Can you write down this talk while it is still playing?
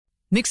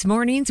Mixed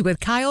Mornings with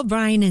Kyle,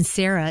 Brian, and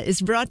Sarah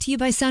is brought to you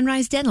by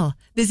Sunrise Dental.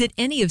 Visit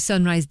any of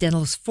Sunrise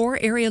Dental's 4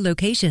 area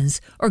locations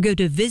or go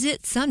to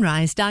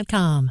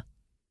visitsunrise.com.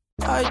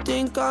 I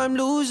think I'm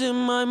losing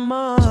my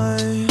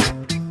mind.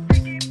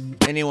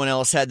 Anyone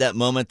else had that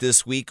moment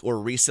this week or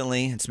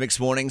recently? It's Mixed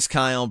Mornings,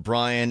 Kyle,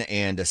 Brian,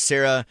 and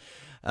Sarah.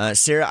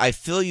 Sarah, I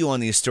feel you on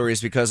these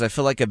stories because I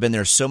feel like I've been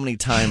there so many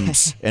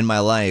times in my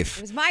life.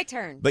 It was my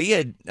turn. But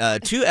you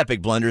had 2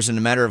 epic blunders in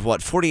a matter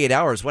of, 48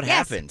 hours? What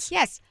happened?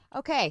 Yes.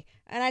 Okay.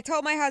 And I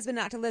told my husband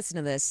not to listen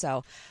to this,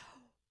 so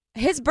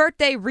his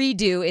birthday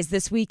redo is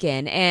this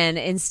weekend, and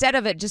instead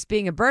of it just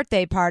being a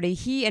birthday party,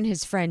 he and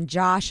his friend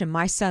Josh and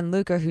my son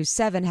Luca, who's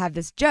 7, have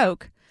this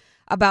joke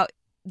about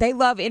they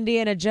love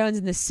Indiana Jones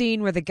in the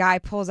scene where the guy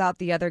pulls out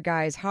the other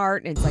guy's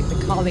heart, and it's like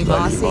the Kali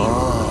Ma scene.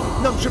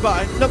 Num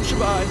Shabai, Num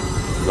Shabai.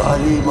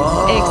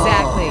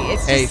 Exactly.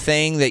 It's a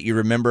thing that you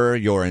remember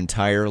your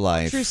entire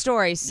life. True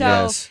story.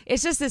 So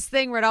It's just this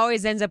thing where it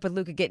always ends up with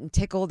Luca getting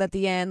tickled at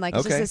the end. Like,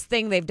 it's just this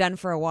thing they've done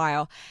for a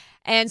while.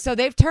 And so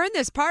they've turned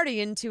this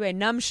party into a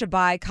Num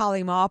Shabai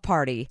Kali Ma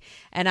party.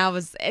 And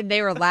they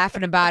were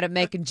laughing about it,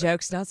 making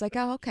jokes. And I was like,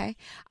 oh, okay.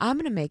 I'm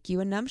going to make you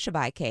a Num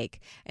Shabai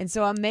cake. And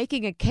so I'm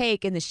making a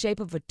cake in the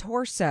shape of a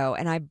torso.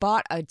 And I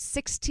bought a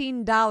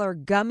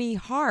 $16 gummy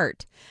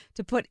heart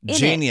to put in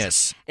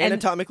Genius. it.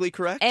 Anatomically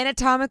correct?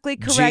 Anatomically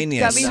correct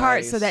Genius. gummy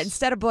heart, so that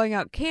instead of blowing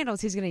out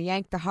candles, he's going to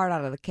yank the heart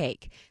out of the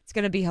cake. It's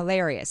going to be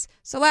hilarious.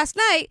 So last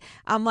night,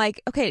 I'm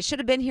like, okay, it should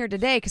have been here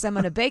today because I'm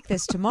going to bake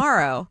this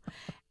tomorrow.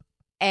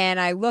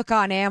 And I look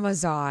on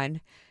Amazon,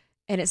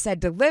 and it said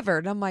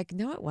delivered. I'm like,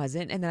 no, it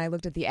wasn't. And then I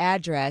looked at the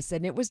address,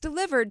 and it was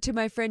delivered to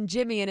my friend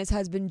Jimmy and his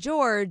husband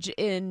George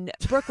in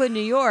Brooklyn, New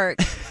York.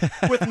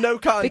 With no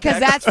context. Because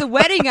that's the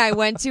wedding I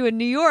went to in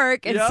New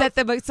York, and set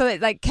them so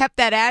it like kept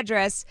that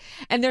address.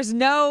 And there's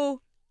no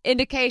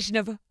indication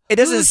of it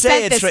doesn't who say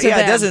sent it's this from, to them.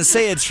 it doesn't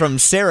say it's from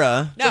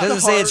Sarah. No. It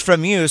doesn't say it's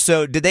from you.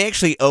 So did they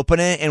actually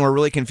open it and were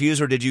really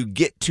confused, or did you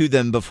get to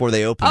them before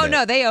they opened it? Oh,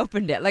 no, they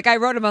opened it. Like, I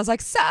wrote him, I was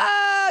like, so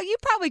you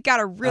probably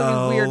got a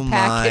really weird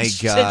package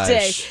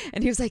today.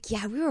 And he was like,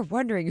 yeah, we were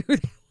wondering who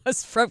that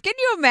was from. Can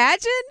you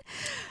imagine?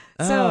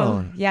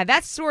 So, yeah,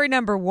 that's story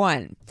number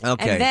 1.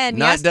 Okay. And then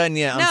Not done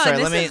yet. I'm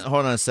sorry.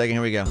 Hold on a second.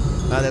 Here we go.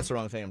 That's the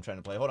wrong thing I'm trying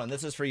to play. Hold on.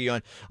 This is for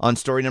you on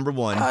story number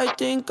 1. I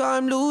think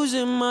I'm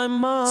losing my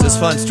mind. This is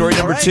fun. Story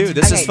number 2.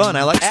 This is fun.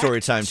 I like story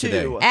time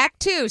today. Act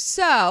 2.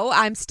 So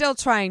I'm still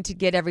trying to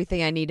get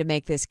everything I need to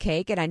make this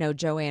cake. And I know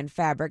Joann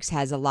Fabrics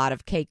has a lot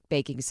of cake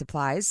baking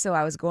supplies. So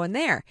I was going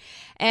there.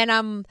 And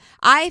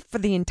for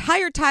the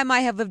entire time I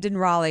have lived in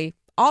Raleigh,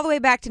 all the way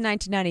back to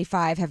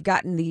 1995, have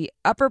gotten the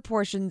upper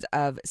portions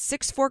of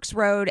Six Forks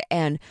Road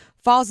and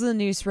Falls of the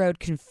Neuse Road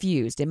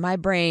confused. In my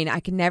brain,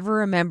 I can never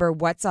remember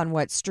what's on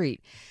what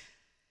street.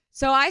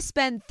 So I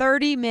spend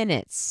 30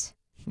 minutes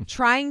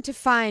trying to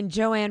find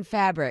Joann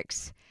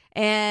Fabrics,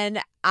 and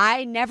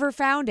I never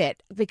found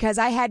it because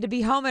I had to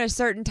be home at a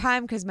certain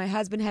time because my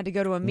husband had to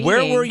go to a meeting.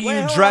 Where were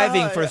you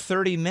driving for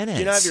 30 minutes?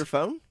 Do you not have your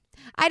phone?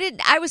 I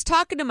didn't. I was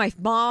talking to my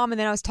mom, and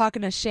then I was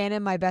talking to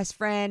Shannon, my best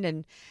friend,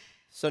 and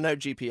so no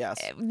GPS.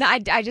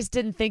 I just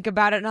didn't think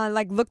about it, and I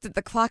looked at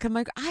the clock. And I'm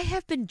like, I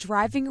have been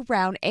driving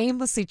around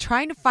aimlessly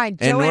trying to find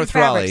Joann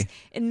Fabrics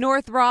in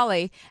North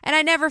Raleigh, and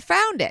I never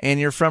found it. And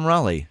you're from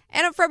Raleigh.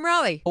 And I'm from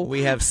Raleigh.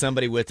 We have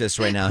somebody with us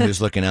right now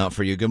who's looking out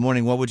for you. Good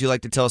morning. What would you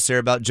like to tell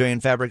Sarah about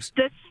Joann Fabrics?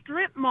 The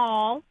strip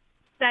mall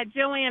that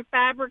Joann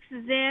Fabrics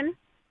is in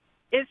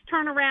is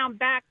turned around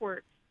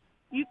backwards.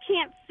 You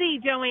can't see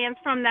Joann's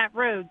from that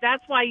road.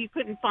 That's why you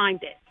couldn't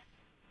find it.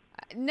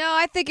 No,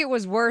 I think it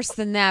was worse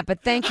than that,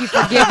 but thank you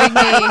for giving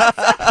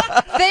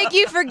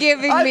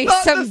me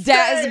some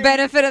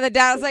benefit of the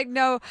doubt. I was like,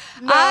 no,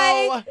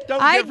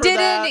 I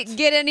didn't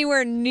get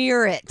anywhere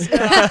near it.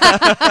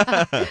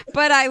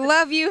 But I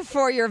love you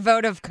for your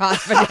vote of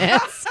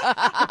confidence.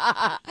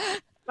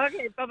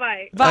 Okay,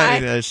 bye-bye.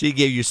 Bye. She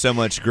gave you so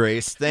much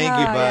grace. Thank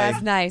you, bye.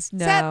 That's nice.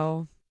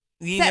 No.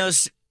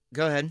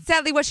 Go ahead.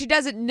 Sadly, what she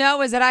doesn't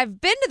know is that I've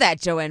been to that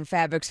Joann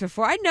Fabrics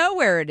before. I know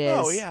where it is.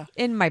 Oh, yeah.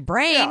 In my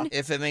brain. Yeah.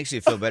 If it makes you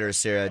feel better,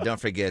 Sarah, don't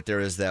forget there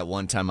was that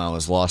one time I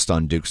was lost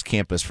on Duke's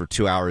campus for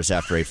 2 hours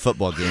after a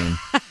football game.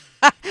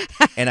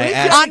 And I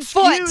asked, on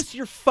foot.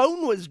 Your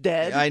phone was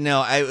dead. I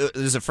know. It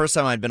was the first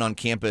time I'd been on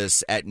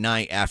campus at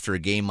night after a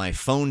game. My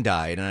phone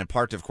died, and I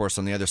parked, of course,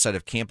 on the other side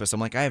of campus. I'm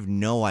like, I have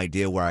no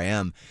idea where I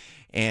am.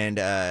 And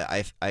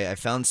I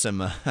found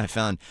some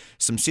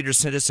senior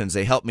citizens.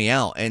 They helped me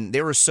out, and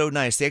they were so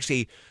nice. They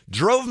actually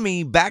drove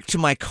me back to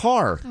my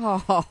car,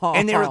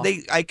 and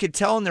I could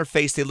tell in their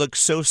face they looked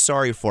so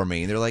sorry for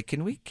me. And they're like,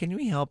 "Can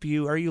we help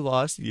you? Are you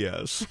lost?"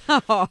 Yes.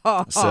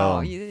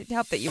 So it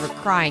helped that you were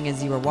crying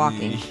as you were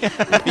walking.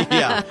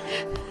 Yeah.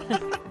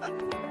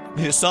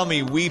 You saw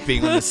me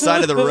weeping on the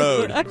side of the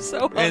road. I'm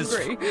so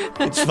hungry.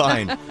 It's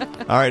fine.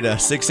 All right,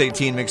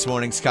 6:18 Mixed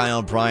Mornings.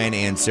 Kyle, Brian,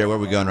 and Sarah. Where are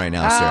we going right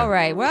now, Sarah? All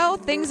right. Well,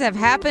 things have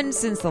happened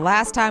since the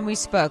last time we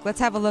spoke. Let's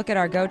have a look at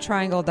our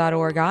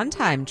GoTriangle.org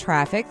on-time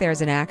traffic.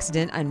 There's an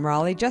accident in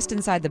Raleigh just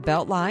inside the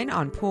Beltline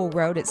on Pool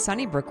Road at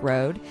Sunnybrook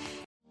Road.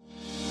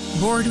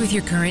 Bored with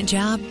your current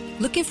job?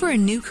 Looking for a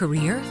new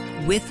career?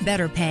 With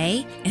better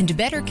pay and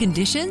better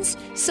conditions,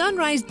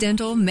 Sunrise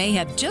Dental may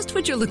have just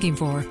what you're looking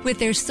for with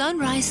their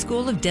Sunrise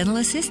School of Dental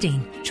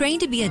Assisting.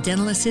 Trained to be a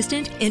dental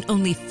assistant in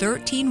only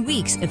 13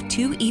 weeks of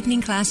 2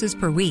 evening classes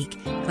per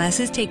week.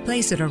 Classes take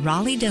place at a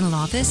Raleigh dental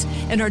office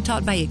and are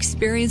taught by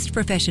experienced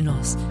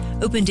professionals.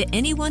 Open to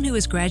anyone who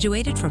has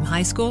graduated from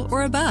high school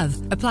or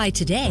above. Apply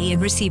today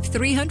and receive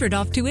 $300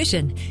 off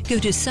tuition. Go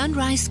to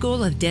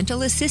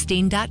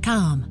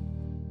sunriseschoolofdentalassisting.com.